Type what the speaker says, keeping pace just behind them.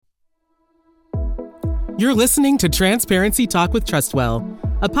You're listening to Transparency Talk with Trustwell,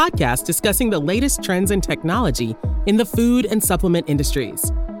 a podcast discussing the latest trends and technology in the food and supplement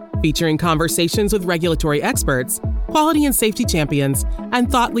industries, featuring conversations with regulatory experts, quality and safety champions,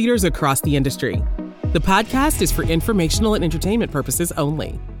 and thought leaders across the industry. The podcast is for informational and entertainment purposes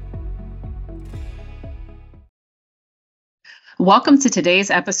only. Welcome to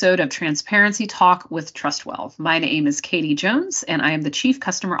today's episode of Transparency Talk with Trustwell. My name is Katie Jones, and I am the Chief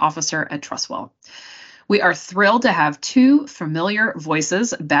Customer Officer at Trustwell. We are thrilled to have two familiar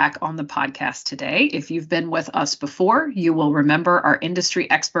voices back on the podcast today. If you've been with us before, you will remember our industry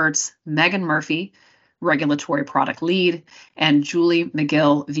experts, Megan Murphy, Regulatory Product Lead, and Julie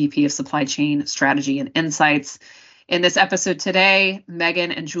McGill, VP of Supply Chain Strategy and Insights. In this episode today,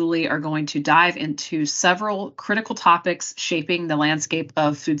 Megan and Julie are going to dive into several critical topics shaping the landscape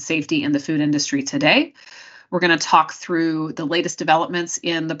of food safety in the food industry today. We're going to talk through the latest developments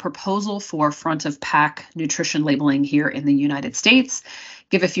in the proposal for front-of-pack nutrition labeling here in the United States,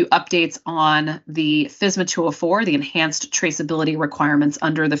 give a few updates on the FSMA 204, the enhanced traceability requirements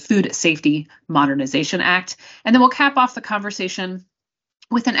under the Food Safety Modernization Act, and then we'll cap off the conversation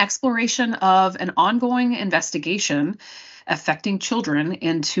with an exploration of an ongoing investigation affecting children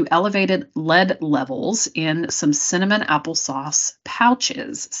into elevated lead levels in some cinnamon applesauce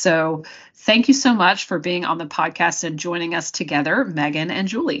pouches. So thank you so much for being on the podcast and joining us together, Megan and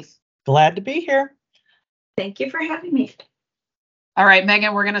Julie. Glad to be here. Thank you for having me. All right,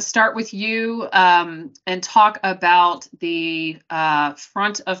 Megan, we're going to start with you and talk about the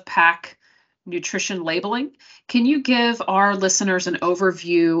front of pack nutrition labeling. Can you give our listeners an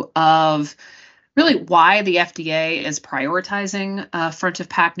overview of really why the FDA is prioritizing front of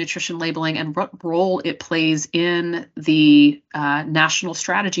pack nutrition labeling and what role it plays in the national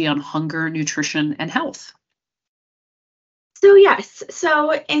strategy on hunger, nutrition, and health? So yes,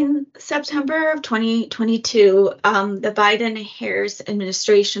 so in September of 2022, the Biden-Harris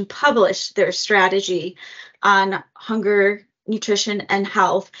administration published their strategy on hunger, nutrition, and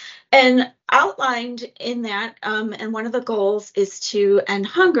health, and outlined in that, and one of the goals is to end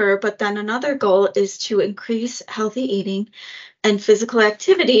hunger, but then another goal is to increase healthy eating and physical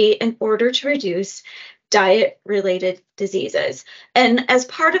activity in order to reduce diet-related diseases. And as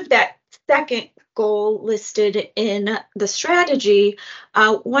part of that second goal listed in the strategy,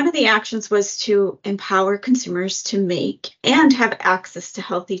 one of the actions was to empower consumers to make and have access to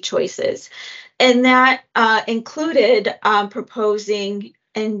healthy choices. And that included proposing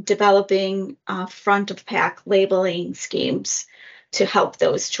and developing front-of-pack labeling schemes to help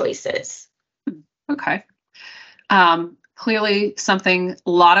those choices. Okay. Clearly something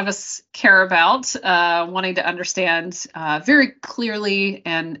a lot of us care about, wanting to understand very clearly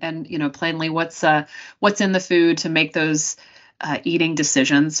and plainly what's in the food to make those eating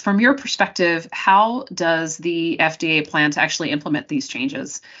decisions. From your perspective, how does the FDA plan to actually implement these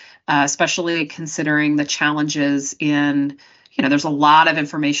changes, especially considering the challenges in there's a lot of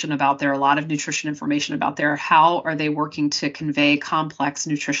information about there, a lot of nutrition information about there. How are they working to convey complex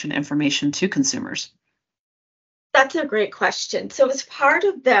nutrition information to consumers? That's a great question. So as part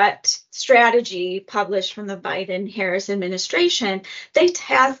of that strategy published from the Biden-Harris administration, they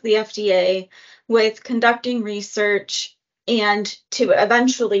tasked the FDA with conducting research and to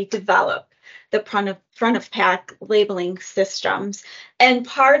eventually develop the front of pack labeling systems. And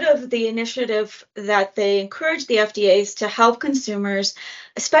part of the initiative that they encourage the FDA is to help consumers,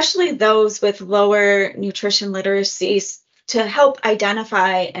 especially those with lower nutrition literacies, to help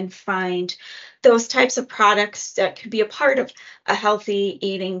identify and find those types of products that could be a part of a healthy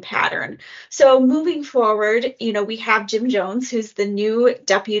eating pattern. So moving forward, we have Jim Jones, who's the new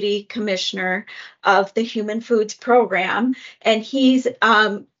Deputy Commissioner of the Human Foods Program, and he's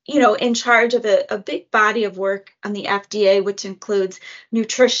in charge of a big body of work on the FDA, which includes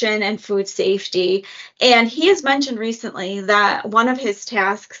nutrition and food safety. And he has mentioned recently that one of his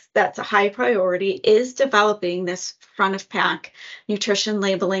tasks that's a high priority is developing this front of pack nutrition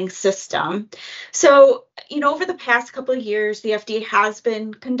labeling system. So, over the past couple of years, the FDA has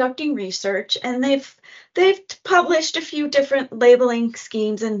been conducting research, and they've published a few different labeling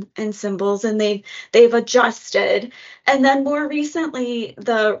schemes and symbols, and they've adjusted. And then more recently,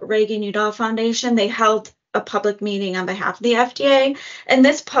 the Reagan-Udall Foundation, they held a public meeting on behalf of the FDA, and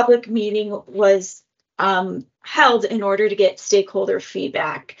this public meeting was held in order to get stakeholder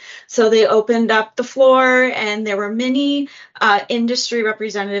feedback. So they opened up the floor, and there were many industry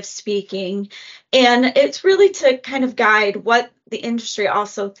representatives speaking. And it's really to kind of guide what the industry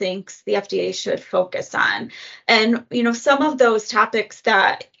also thinks the FDA should focus on. And, some of those topics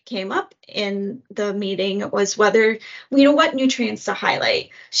that came up in the meeting was whether, what nutrients to highlight.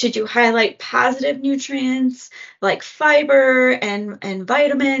 Should you highlight positive nutrients like fiber and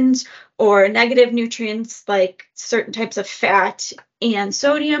vitamins, or negative nutrients like certain types of fat and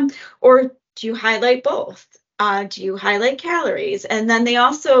sodium, or do you highlight both? Do you highlight calories? And then they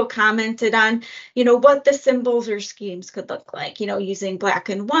also commented on, what the symbols or schemes could look like, using black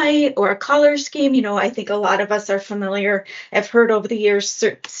and white or a color scheme. I think a lot of us are familiar, I've heard over the years,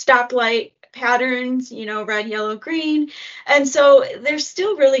 stoplight patterns, red, yellow, green. And so they're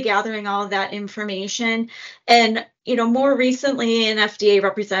still really gathering all of that information. And, more recently, an FDA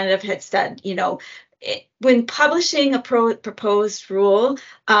representative had said, when publishing a proposed rule,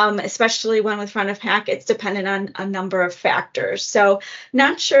 especially one with front of pack, it's dependent on a number of factors. So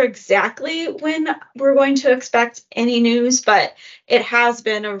not sure exactly when we're going to expect any news, but it has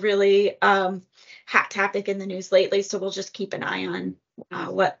been a really hot topic in the news lately. So we'll just keep an eye on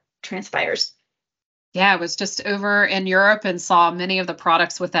what transpires. Yeah, I was just over in Europe and saw many of the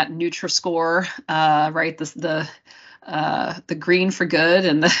products with that Nutri-Score, right? The green for good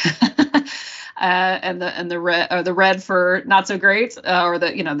and the and the red, or the red for not so great, or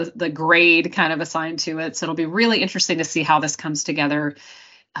the grade kind of assigned to it. So it'll be really interesting to see how this comes together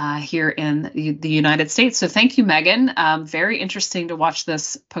here in the United States. So thank you, Megan. Very interesting to watch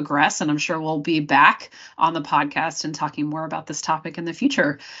this progress, and I'm sure we'll be back on the podcast and talking more about this topic in the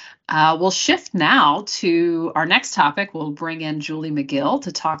future. We'll shift now to our next topic. We'll bring in Julie McGill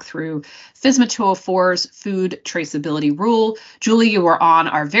to talk through FSMA 204's food traceability rule. Julie, you were on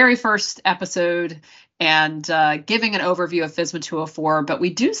our very first episode and giving an overview of FSMA 204, but we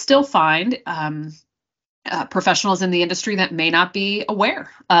do still find professionals in the industry that may not be aware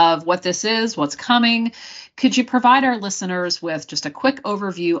of what this is, what's coming. Could you provide our listeners with just a quick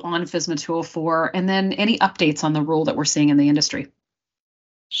overview on FSMA 204 and then any updates on the rule that we're seeing in the industry?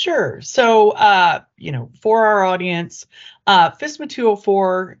 Sure. So, for our audience, FSMA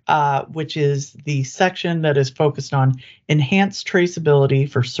 204, which is the section that is focused on enhanced traceability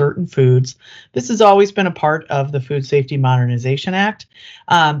for certain foods. This has always been a part of the Food Safety Modernization Act,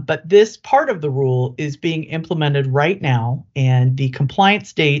 but this part of the rule is being implemented right now, and the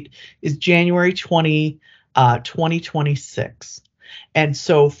compliance date is January 2026. And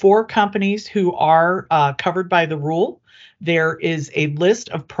so for companies who are covered by the rule, there is a list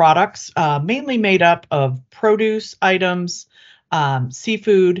of products mainly made up of produce items,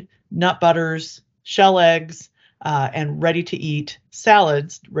 seafood, nut butters, shell eggs, and ready-to-eat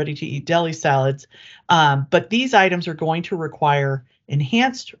salads, ready-to-eat deli salads. But these items are going to require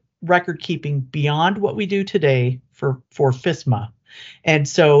enhanced record keeping beyond what we do today for FSMA. And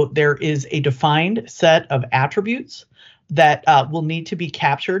so there is a defined set of attributes that will need to be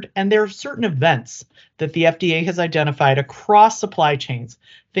captured. And there are certain events that the FDA has identified across supply chains,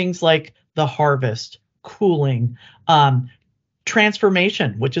 things like the harvest, cooling,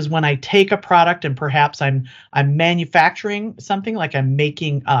 transformation, which is when I take a product and perhaps I'm manufacturing something, like I'm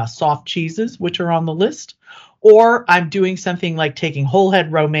making soft cheeses, which are on the list, or I'm doing something like taking whole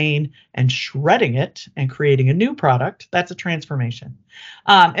head romaine and shredding it and creating a new product. That's a transformation.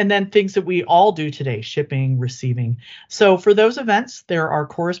 And then things that we all do today, shipping, receiving. So for those events, there are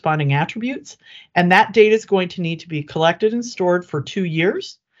corresponding attributes, and that data is going to need to be collected and stored for 2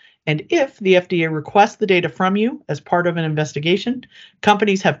 years. And if the FDA requests the data from you as part of an investigation,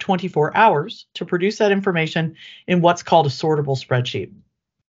 companies have 24 hours to produce that information in what's called a sortable spreadsheet.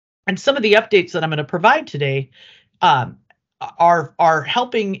 And some of the updates that I'm going to provide today are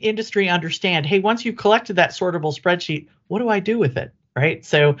helping industry understand, hey, once you've collected that sortable spreadsheet, what do I do with it? Right.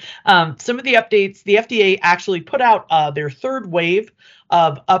 So some of the updates, the FDA actually put out their third wave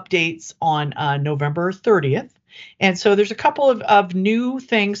of updates on November 30th. And so there's a couple of new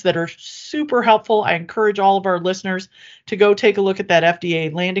things that are super helpful. I encourage all of our listeners to go take a look at that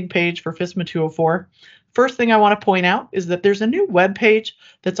FDA landing page for FSMA 204. First thing I want to point out is that there's a new web page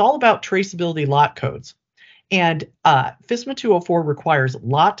that's all about traceability lot codes. And FSMA 204 requires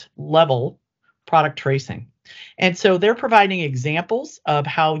lot level product tracing. And so they're providing examples of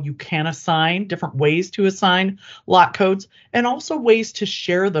how you can assign different ways to assign lot codes, and also ways to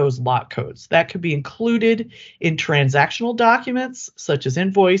share those lot codes. That could be included in transactional documents such as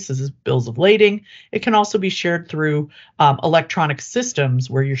invoices, bills of lading. It can also be shared through electronic systems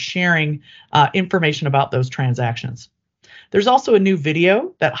where you're sharing information about those transactions. There's also a new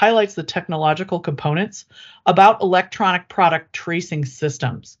video that highlights the technological components about electronic product tracing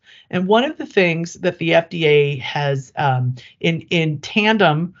systems. And one of the things that the FDA has in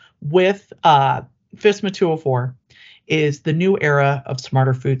tandem with FSMA 204 is the new era of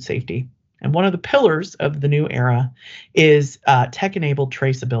smarter food safety. And one of the pillars of the new era is tech-enabled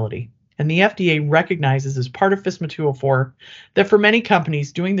traceability. And the FDA recognizes as part of FSMA 204 that for many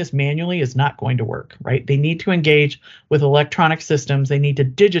companies, doing this manually is not going to work, right? They need to engage with electronic systems. They need to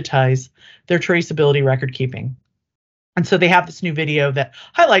digitize their traceability record keeping. And so they have this new video that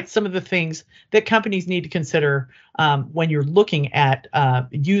highlights some of the things that companies need to consider when you're looking at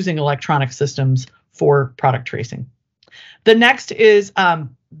using electronic systems for product tracing. The next is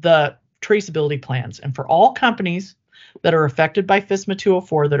the traceability plans. And for all companies that are affected by FSMA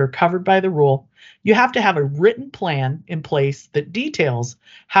 204 that are covered by the rule, you have to have a written plan in place that details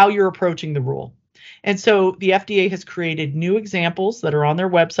how you're approaching the rule. And so the FDA has created new examples that are on their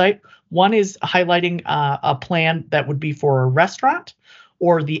website. One is highlighting a plan that would be for a restaurant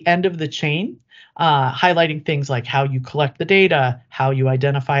or the end of the chain, highlighting things like how you collect the data, how you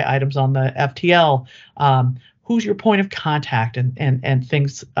identify items on the FTL, who's your point of contact, and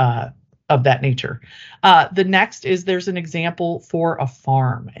things of that nature. The next is there's an example for a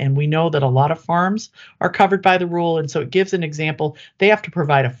farm, and we know that a lot of farms are covered by the rule, and so it gives an example. They have to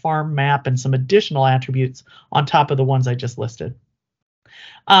provide a farm map and some additional attributes on top of the ones I just listed.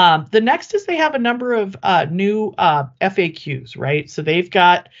 The next is they have a number of new FAQs, right? So they've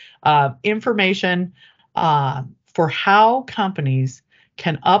got information for how companies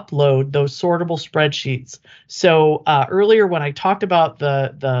can upload those sortable spreadsheets. So earlier when I talked about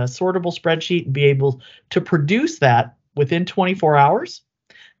the sortable spreadsheet and be able to produce that within 24 hours,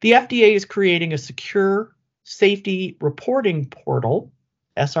 the FDA is creating a secure safety reporting portal,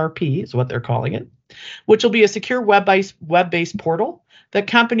 SRP is what they're calling it, which will be a secure web-based portal that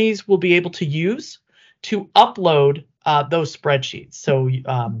companies will be able to use to upload those spreadsheets. So,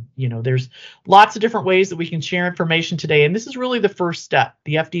 there's lots of different ways that we can share information today. And this is really the first step.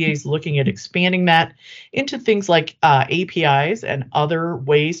 The FDA is looking at expanding that into things like APIs and other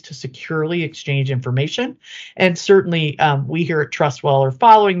ways to securely exchange information. And certainly we here at Trustwell are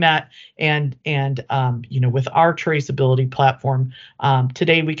following that. And with our traceability platform,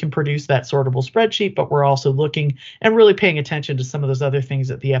 today we can produce that sortable spreadsheet, but we're also looking and really paying attention to some of those other things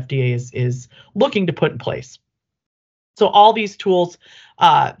that the FDA is looking to put in place. So all these tools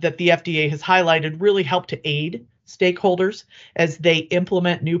that the FDA has highlighted really help to aid stakeholders as they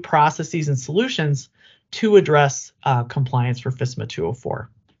implement new processes and solutions to address compliance for FSMA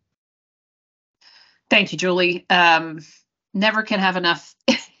 204. Thank you, Julie. Never can have enough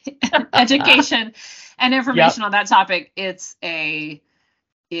education and information on that topic. It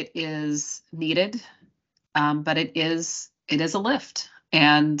is needed, but it is a lift.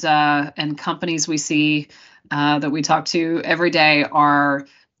 And companies we see that we talk to every day are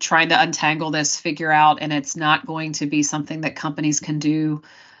trying to untangle this, figure out, and it's not going to be something that companies can do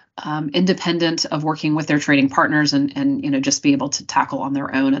independent of working with their trading partners and just be able to tackle on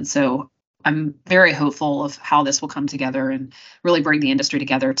their own. And so I'm very hopeful of how this will come together and really bring the industry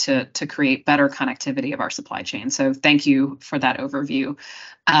together to create better connectivity of our supply chain. So thank you for that overview.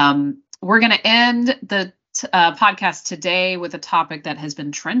 We're going to end the podcast today with a topic that has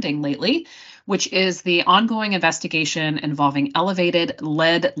been trending lately, which is the ongoing investigation involving elevated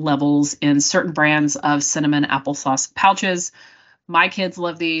lead levels in certain brands of cinnamon applesauce pouches. My kids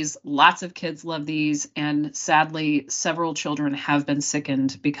love these, lots of kids love these, and sadly, several children have been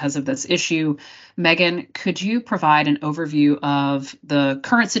sickened because of this issue. Megan, could you provide an overview of the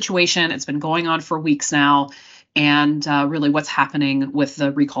current situation? It's been going on for weeks now, and really what's happening with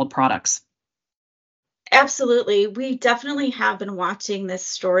the recalled products. Absolutely. We definitely have been watching this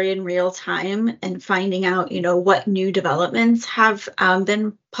story in real time and finding out, what new developments have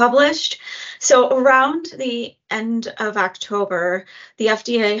been published. So around the end of October, the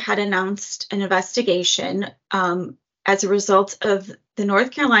FDA had announced an investigation as a result of the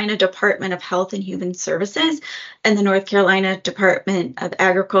North Carolina Department of Health and Human Services and the North Carolina Department of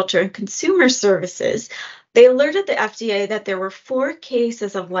Agriculture and Consumer Services. They alerted the FDA that there were 4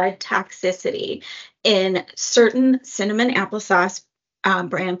 cases of lead toxicity in certain cinnamon applesauce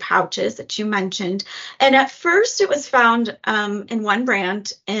brand pouches that you mentioned. And at first it was found in one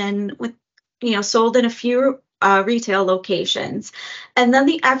brand and sold in a few retail locations. And then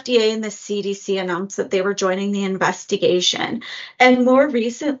the FDA and the CDC announced that they were joining the investigation. And more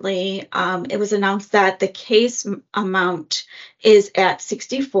recently, it was announced that the case amount is at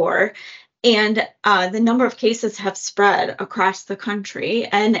 64. And the number of cases have spread across the country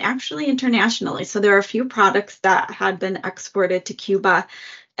and actually internationally. So there are a few products that had been exported to Cuba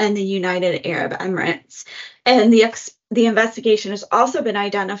and the United Arab Emirates. And the investigation has also been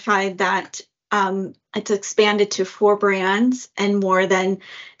identified that it's expanded to 4 brands and more than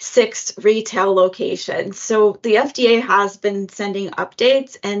 6 retail locations. So the FDA has been sending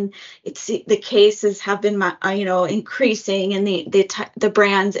updates, and the cases have been increasing, and the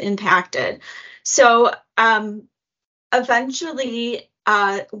brands impacted. So eventually,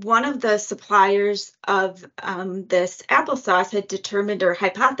 one of the suppliers of this applesauce had determined or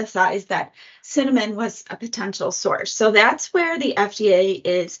hypothesized that cinnamon was a potential source. So that's where the FDA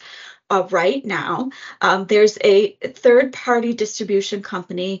is right now. There's a third-party distribution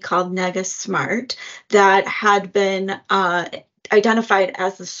company called NegaSmart that had been identified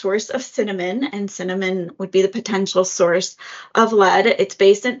as the source of cinnamon, and cinnamon would be the potential source of lead. It's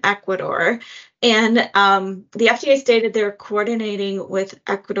based in Ecuador. And the FDA stated they're coordinating with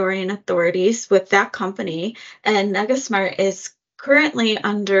Ecuadorian authorities with that company, and NegaSmart is currently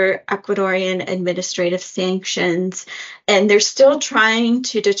under Ecuadorian administrative sanctions, and they're still trying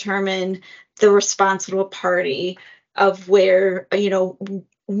to determine the responsible party of where,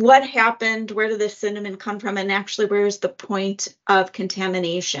 what happened, where did the cinnamon come from, and actually where is the point of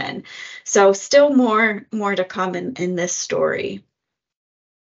contamination. So still more to come in this story.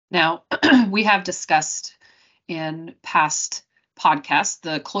 Now, we have discussed in past podcasts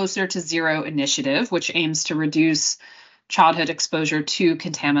the Closer to Zero initiative, which aims to reduce childhood exposure to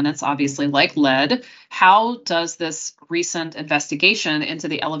contaminants, obviously like lead. How does this recent investigation into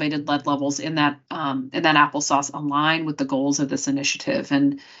the elevated lead levels in that applesauce align with the goals of this initiative?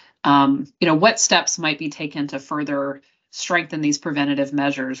 And what steps might be taken to further strengthen these preventative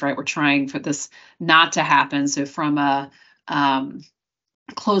measures? Right, we're trying for this not to happen. So, from a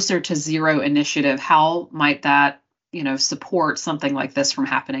Closer to Zero initiative, how might that support something like this from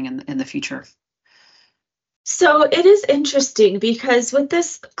happening in the future? So it is interesting because with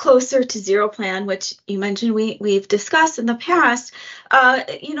this Closer to Zero plan, which you mentioned we've discussed in the past,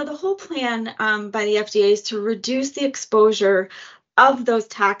 the whole plan by the FDA is to reduce the exposure of those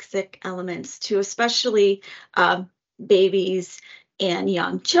toxic elements to especially babies and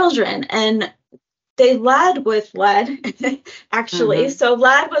young children. And they led with lead, actually. Mm-hmm. So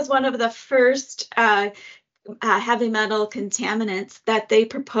lead was one of the first heavy metal contaminants that they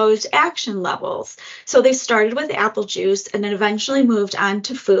proposed action levels. So they started with apple juice and then eventually moved on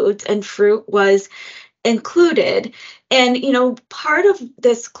to foods, and fruit was included. And, part of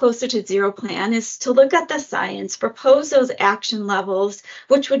this Closer to Zero plan is to look at the science, propose those action levels,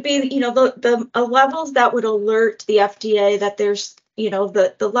 which would be, the levels that would alert the FDA that there's,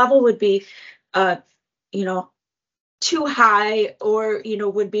 the level would be, too high or,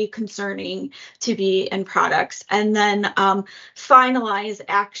 would be concerning to be in products, and then finalize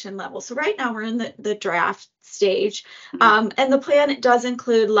action levels. So right now we're in the draft stage. And the plan, it does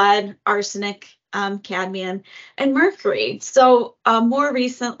include lead, arsenic, cadmium, and mercury. So more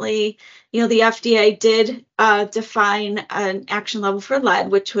recently, the FDA did define an action level for lead,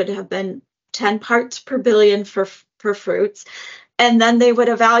 which would have been 10 parts per billion for fruits. And then they would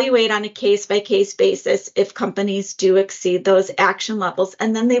evaluate on a case-by-case basis if companies do exceed those action levels.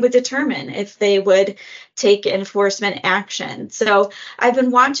 And then they would determine if they would take enforcement action. So I've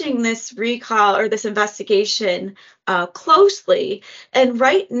been watching this recall or this investigation closely. And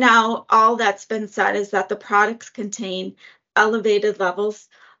right now, all that's been said is that the products contain elevated levels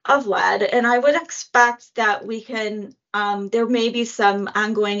of lead. And I would expect that we can there may be some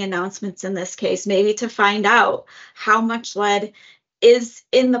ongoing announcements in this case, maybe to find out how much lead is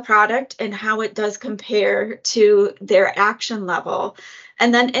in the product and how it does compare to their action level.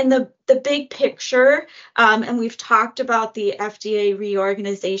 And then in the big picture, and we've talked about the FDA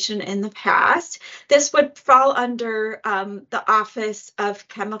reorganization in the past, this would fall under the Office of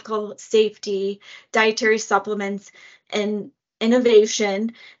Chemical Safety, Dietary Supplements, and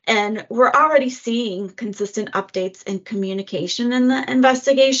Innovation, and we're already seeing consistent updates and communication in the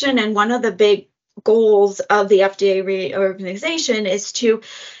investigation. And one of the big goals of the FDA reorganization is to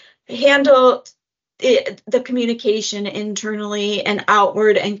handle the communication internally and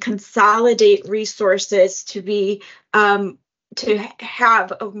outward, and consolidate resources to be to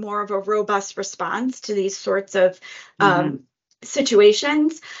have more of a robust response to these sorts of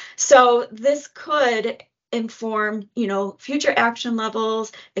situations. So this could inform, future action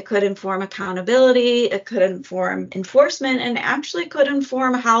levels. It could inform accountability. It could inform enforcement, and actually could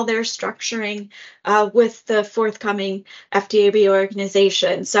inform how they're structuring with the forthcoming FDA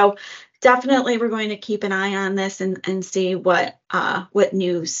reorganization. So definitely, we're going to keep an eye on this and see what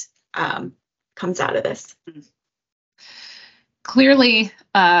news comes out of this. Clearly,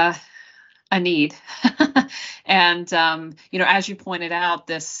 a need, and as you pointed out,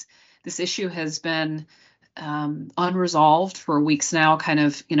 this issue has been unresolved for weeks now, kind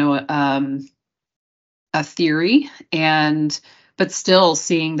of, a theory, but still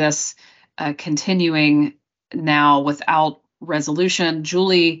seeing this continuing now without resolution.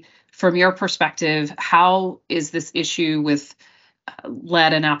 Julie, from your perspective, how is this issue with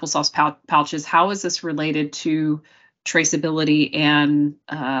lead and applesauce pouches? How is this related to traceability and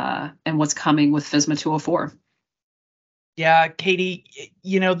what's coming with FSMA 204? Yeah, Katie,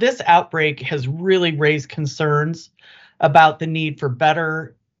 this outbreak has really raised concerns about the need for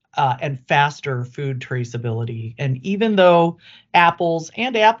better and faster food traceability. And even though apples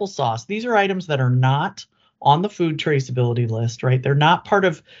and applesauce, these are items that are not on the food traceability list, right? They're not part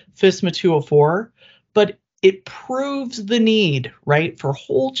of FSMA 204, but it proves the need, right, for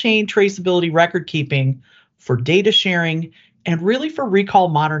whole chain traceability record keeping, for data sharing, and really for recall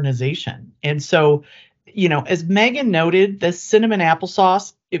modernization. And so, as Megan noted, the cinnamon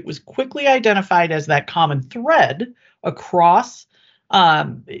applesauce, it was quickly identified as that common thread across,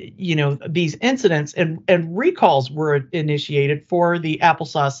 these incidents, and recalls were initiated for the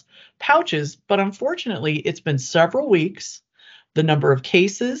applesauce pouches. But unfortunately, it's been several weeks. The number of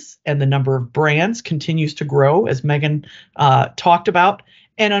cases and the number of brands continues to grow, as Megan talked about.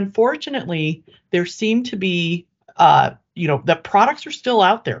 And unfortunately, there seem to be, that products are still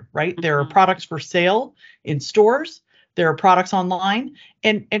out there, right? There are products for sale in stores. There are products online.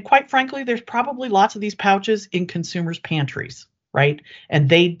 And quite frankly, there's probably lots of these pouches in consumers' pantries, right? And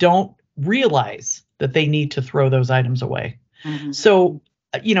they don't realize that they need to throw those items away. Mm-hmm. So,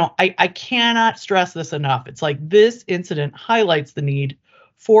 I cannot stress this enough. It's like this incident highlights the need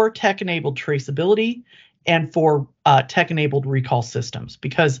for tech-enabled traceability and for tech-enabled recall systems,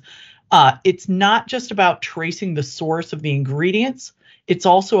 because it's not just about tracing the source of the ingredients. It's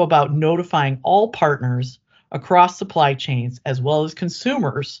also about notifying all partners across supply chains as well as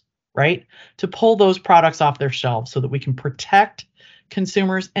consumers, right, to pull those products off their shelves so that we can protect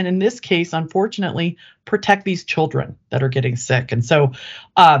consumers, and in this case, unfortunately, protect these children that are getting sick. And so,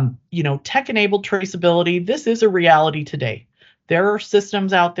 tech-enabled traceability, this is a reality today. There are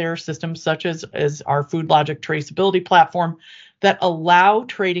systems out there, systems such as our Food Logic traceability platform, that allow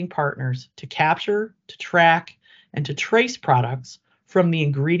trading partners to capture, to track, and to trace products from the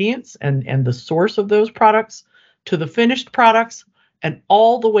ingredients and the source of those products to the finished products, and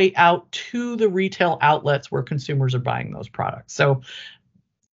all the way out to the retail outlets where consumers are buying those products. So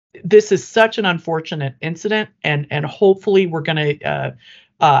this is such an unfortunate incident, and hopefully we're going to,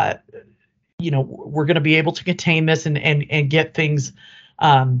 we're going to be able to contain this and get things,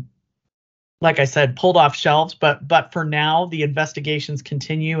 like I said, pulled off shelves. But for now, the investigations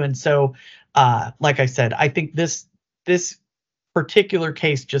continue, and so, like I said, I think this particular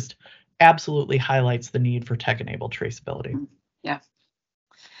case just absolutely highlights the need for tech-enabled traceability. Yeah.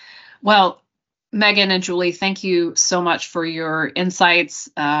 Well, Megan and Julie, thank you so much for your insights.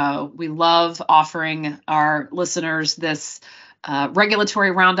 We love offering our listeners this regulatory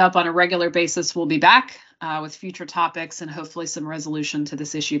roundup on a regular basis. We'll be back with future topics and hopefully some resolution to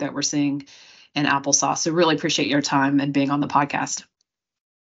this issue that we're seeing in applesauce. So really appreciate your time and being on the podcast.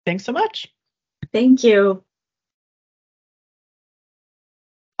 Thanks so much. Thank you.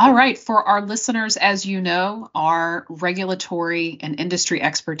 All right, for our listeners, as you know, our regulatory and industry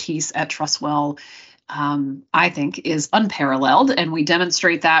expertise at Trustwell, I think, is unparalleled, and we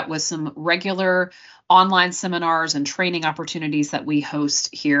demonstrate that with some regular online seminars and training opportunities that we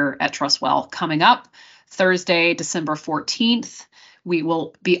host here at Trustwell. Coming up Thursday, December 14th, we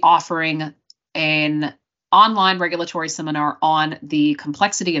will be offering an online regulatory seminar on the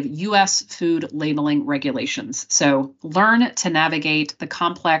complexity of U.S. food labeling regulations. So learn to navigate the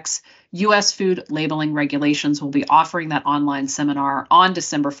complex U.S. food labeling regulations. We'll be offering that online seminar on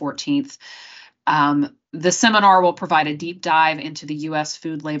December 14th. The seminar will provide a deep dive into the U.S.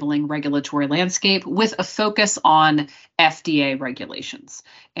 food labeling regulatory landscape with a focus on FDA regulations.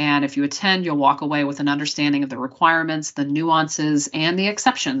 And if you attend, you'll walk away with an understanding of the requirements, the nuances, and the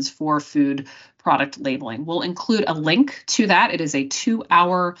exceptions for food product labeling. We'll include a link to that. It is a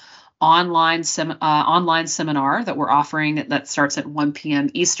 2-hour online seminar that we're offering that starts at 1 p.m.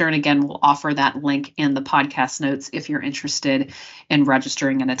 Eastern. Again, we'll offer that link in the podcast notes if you're interested in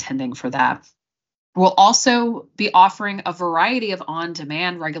registering and attending for that. We'll also be offering a variety of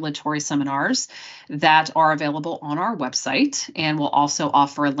on-demand regulatory seminars that are available on our website, and we'll also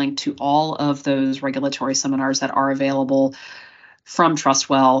offer a link to all of those regulatory seminars that are available from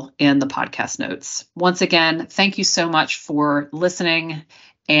Trustwell in the podcast notes. Once again, thank you so much for listening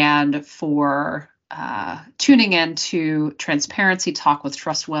and for tuning in to Transparency Talk with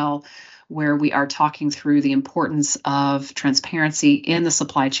Trustwell, where we are talking through the importance of transparency in the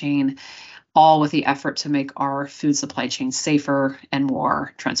supply chain, all with the effort to make our food supply chain safer and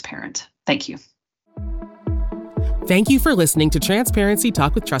more transparent. Thank you. Thank you for listening to Transparency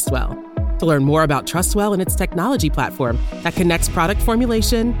Talk with Trustwell. To learn more about Trustwell and its technology platform that connects product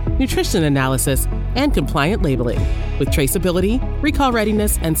formulation, nutrition analysis, and compliant labeling with traceability, recall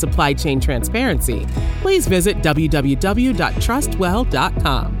readiness, and supply chain transparency, please visit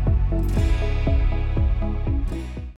www.trustwell.com.